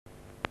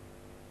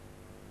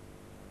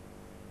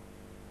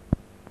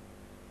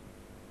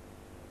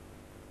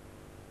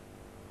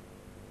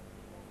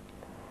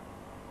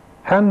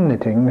Hand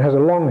knitting has a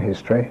long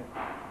history,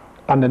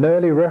 and an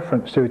early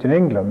reference to it in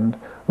England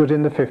was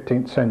in the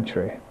 15th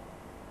century.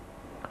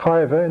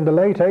 However, in the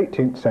late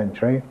 18th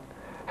century,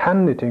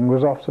 hand knitting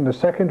was often a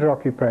secondary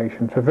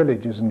occupation for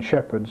villagers and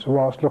shepherds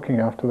whilst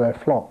looking after their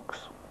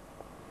flocks.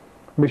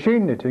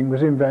 Machine knitting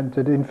was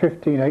invented in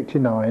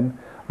 1589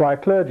 by a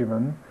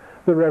clergyman,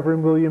 the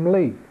Reverend William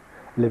Lee,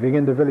 living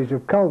in the village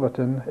of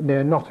Calverton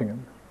near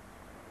Nottingham.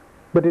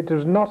 But it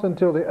was not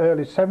until the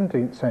early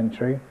 17th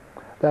century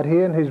that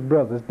he and his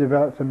brothers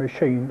developed a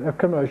machine of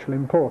commercial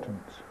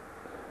importance.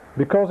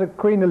 Because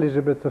Queen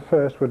Elizabeth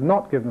I would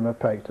not give them a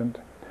patent,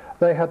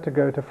 they had to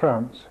go to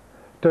France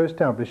to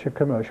establish a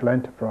commercial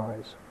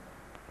enterprise.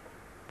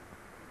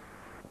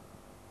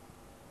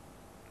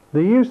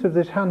 The use of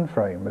this hand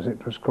frame, as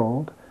it was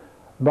called,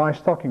 by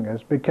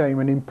stockingers became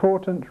an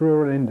important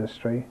rural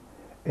industry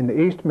in the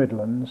East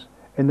Midlands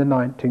in the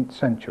 19th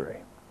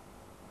century.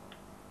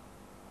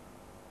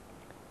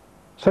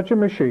 Such a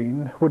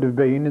machine would have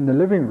been in the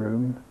living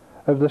room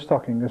of the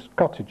stockingers'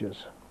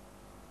 cottages.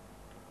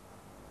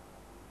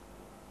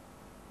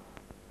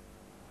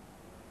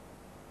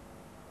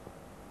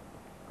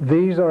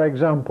 These are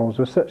examples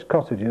of such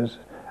cottages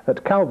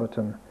at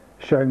Calverton,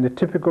 showing the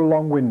typical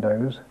long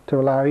windows to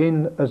allow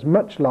in as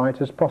much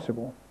light as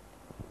possible.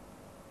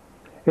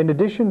 In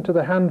addition to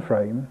the hand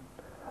frame,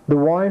 the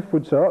wife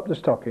would sew up the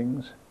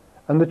stockings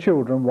and the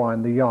children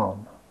wind the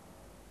yarn.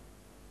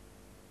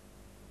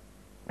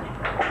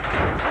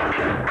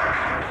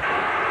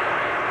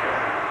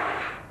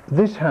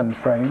 This hand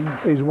frame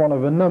is one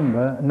of a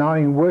number now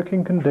in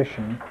working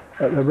condition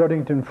at the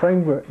Ruddington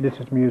Framework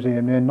Knitters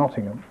Museum near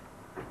Nottingham,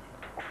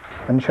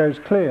 and shows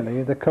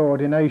clearly the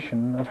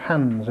coordination of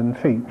hands and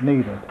feet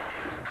needed.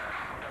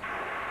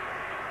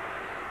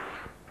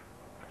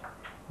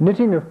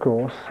 Knitting, of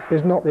course,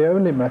 is not the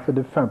only method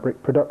of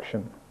fabric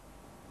production.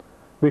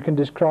 We can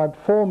describe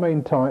four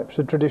main types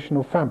of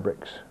traditional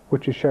fabrics,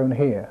 which are shown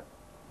here.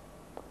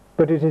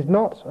 But it is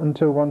not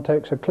until one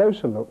takes a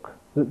closer look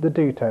that the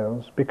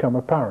details become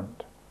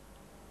apparent.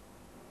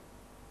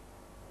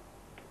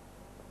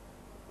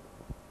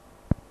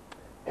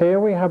 Here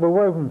we have a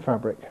woven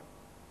fabric,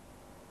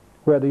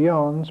 where the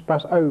yarns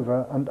pass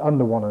over and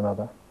under one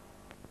another.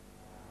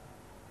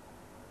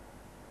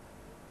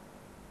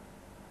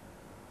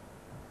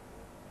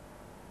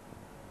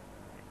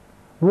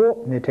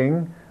 Warp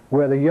knitting,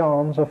 where the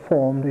yarns are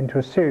formed into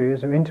a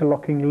series of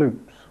interlocking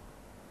loops.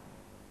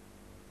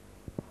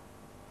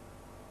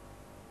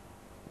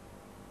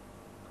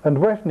 And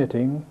weft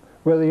knitting,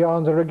 where the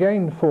yarns are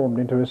again formed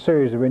into a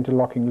series of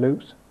interlocking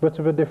loops, but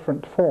of a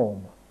different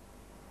form.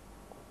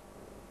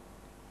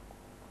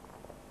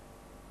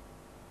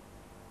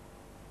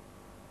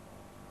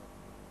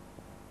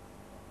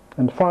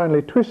 And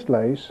finally twist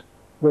lace,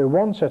 where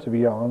one set of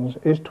yarns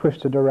is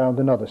twisted around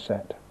another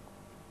set.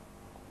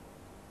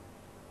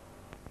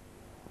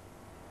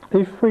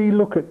 If we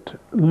look at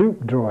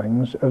loop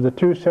drawings of the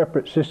two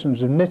separate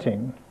systems of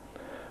knitting,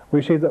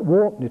 we see that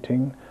warp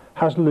knitting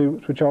has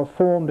loops which are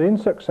formed in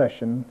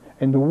succession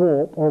in the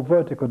warp or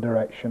vertical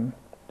direction,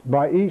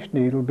 by each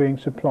needle being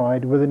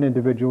supplied with an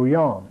individual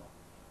yarn.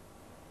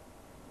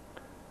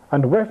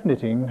 And weft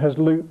knitting has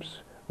loops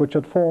which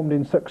are formed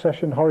in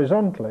succession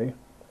horizontally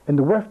in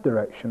the weft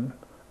direction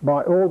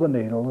by all the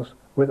needles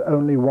with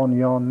only one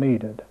yarn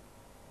needed.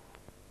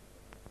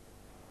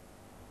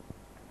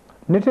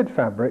 Knitted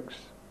fabrics,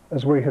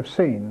 as we have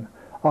seen,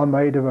 are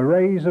made of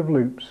arrays of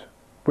loops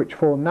which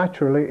fall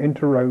naturally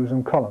into rows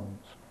and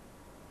columns.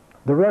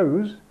 The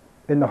rows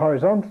in the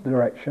horizontal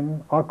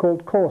direction are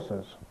called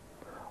coursers,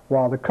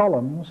 while the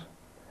columns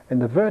in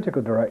the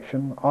vertical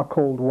direction are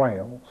called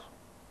wales.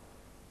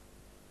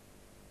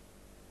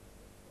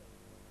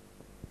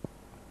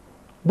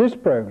 This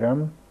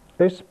programme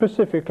is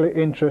specifically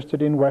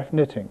interested in weft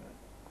knitting.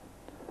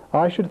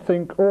 I should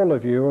think all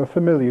of you are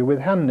familiar with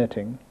hand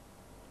knitting,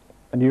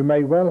 and you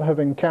may well have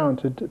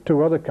encountered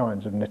two other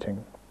kinds of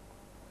knitting.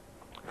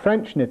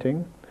 French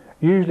knitting,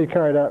 usually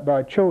carried out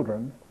by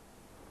children,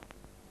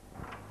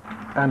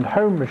 and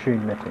home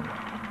machine knitting.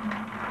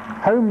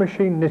 Home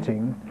machine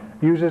knitting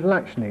uses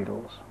latch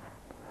needles,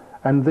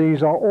 and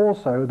these are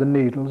also the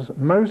needles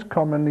most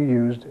commonly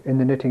used in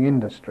the knitting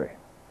industry.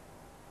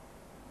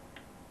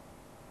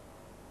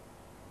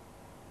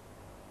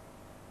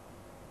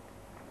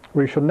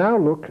 We shall now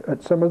look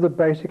at some of the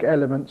basic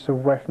elements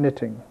of weft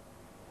knitting.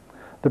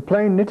 The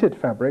plain knitted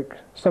fabric,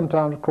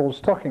 sometimes called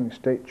stocking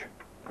stitch,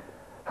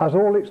 has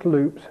all its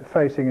loops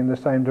facing in the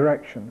same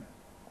direction.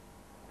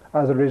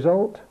 As a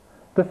result,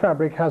 the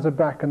fabric has a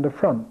back and a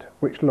front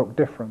which look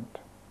different.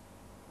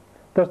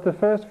 Thus the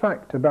first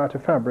fact about a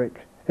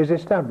fabric is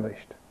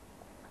established,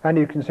 and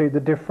you can see the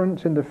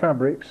difference in the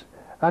fabrics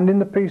and in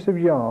the piece of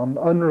yarn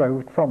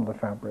unroved from the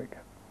fabric.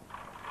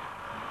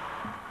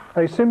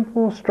 A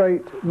simple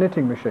straight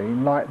knitting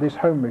machine like this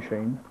home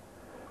machine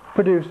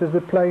produces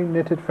the plain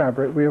knitted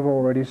fabric we have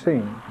already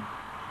seen.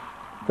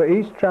 For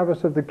each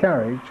traverse of the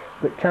carriage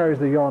that carries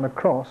the yarn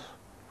across,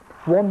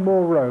 one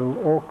more row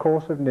or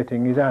course of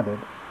knitting is added.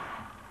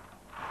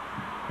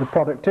 The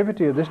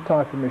productivity of this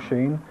type of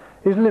machine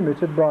is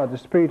limited by the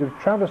speed of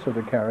traverse of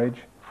the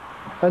carriage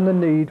and the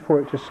need for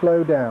it to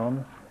slow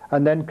down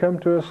and then come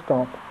to a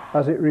stop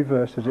as it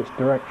reverses its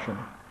direction.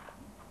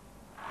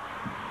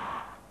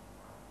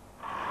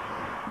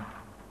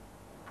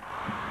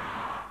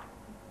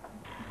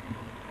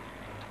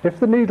 If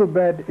the needle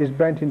bed is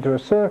bent into a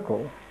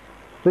circle,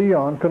 the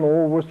yarn can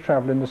always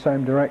travel in the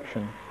same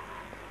direction,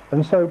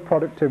 and so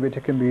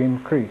productivity can be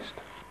increased.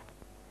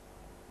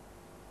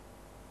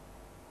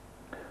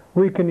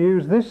 We can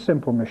use this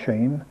simple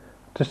machine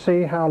to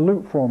see how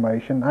loop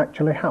formation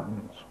actually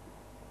happens.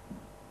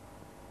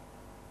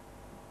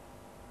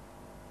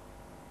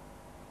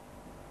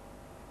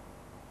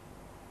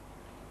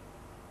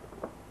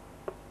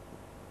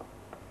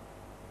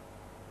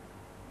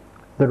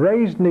 The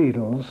raised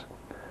needles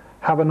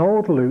have an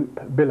old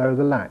loop below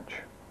the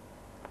latch.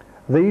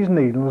 These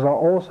needles are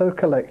also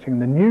collecting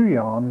the new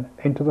yarn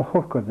into the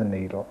hook of the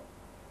needle.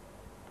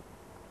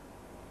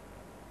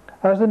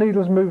 As the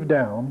needles move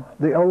down,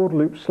 the old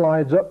loop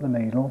slides up the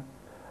needle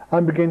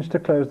and begins to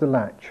close the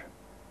latch,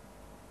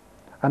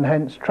 and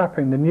hence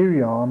trapping the new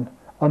yarn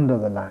under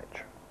the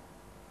latch.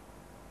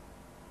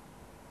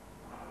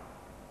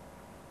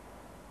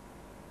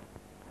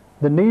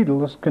 The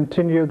needles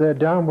continue their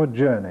downward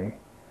journey,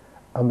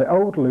 and the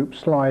old loop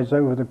slides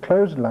over the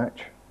closed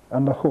latch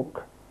and the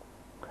hook,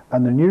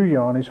 and the new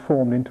yarn is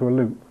formed into a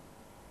loop.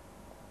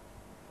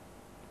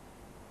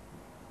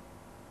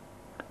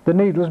 The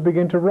needles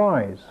begin to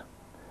rise,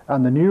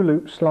 and the new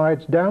loop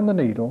slides down the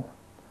needle,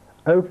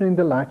 opening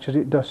the latch as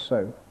it does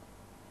so.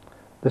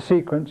 The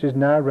sequence is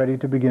now ready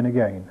to begin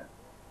again.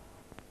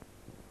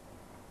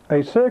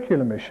 A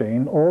circular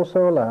machine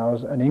also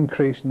allows an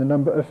increase in the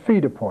number of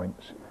feeder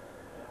points,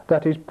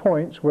 that is,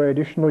 points where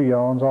additional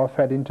yarns are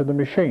fed into the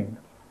machine.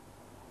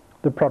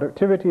 The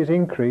productivity is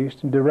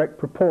increased in direct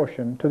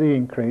proportion to the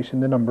increase in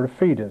the number of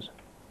feeders.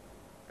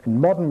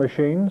 In modern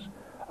machines,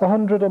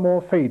 100 or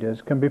more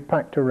feeders can be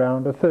packed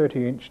around a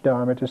 30-inch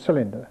diameter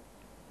cylinder,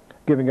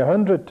 giving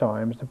 100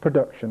 times the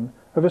production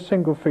of a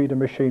single feeder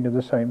machine of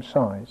the same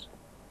size.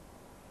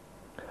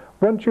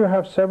 Once you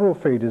have several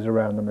feeders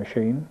around the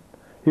machine,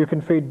 you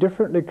can feed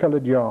differently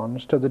coloured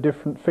yarns to the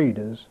different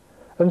feeders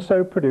and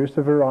so produce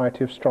a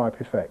variety of stripe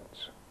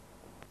effects.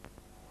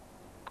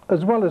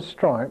 As well as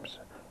stripes,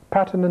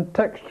 pattern and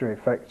texture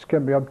effects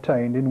can be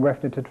obtained in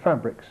weft-knitted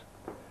fabrics,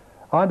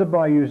 either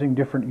by using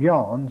different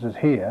yarns, as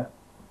here,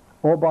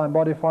 or by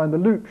modifying the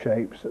loop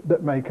shapes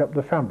that make up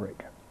the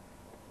fabric.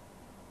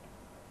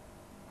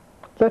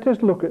 Let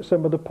us look at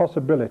some of the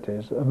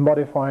possibilities of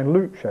modifying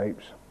loop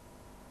shapes.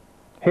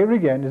 Here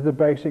again is the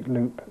basic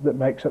loop that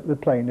makes up the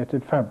plain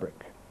knitted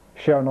fabric,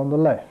 shown on the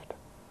left.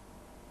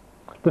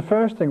 The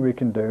first thing we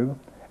can do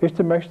is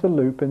to mesh the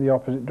loop in the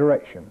opposite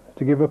direction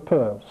to give a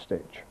purl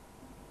stitch.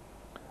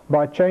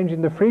 By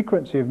changing the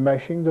frequency of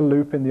meshing the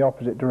loop in the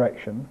opposite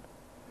direction,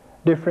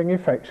 differing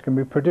effects can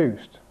be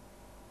produced.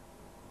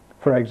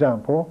 For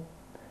example,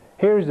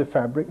 here is a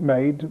fabric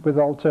made with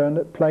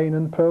alternate plain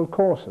and purl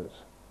courses.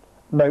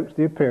 Note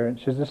the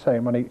appearance is the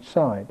same on each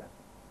side.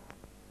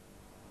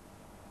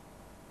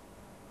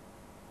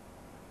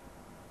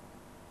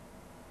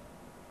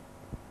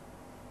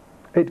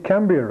 It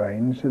can be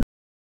arranged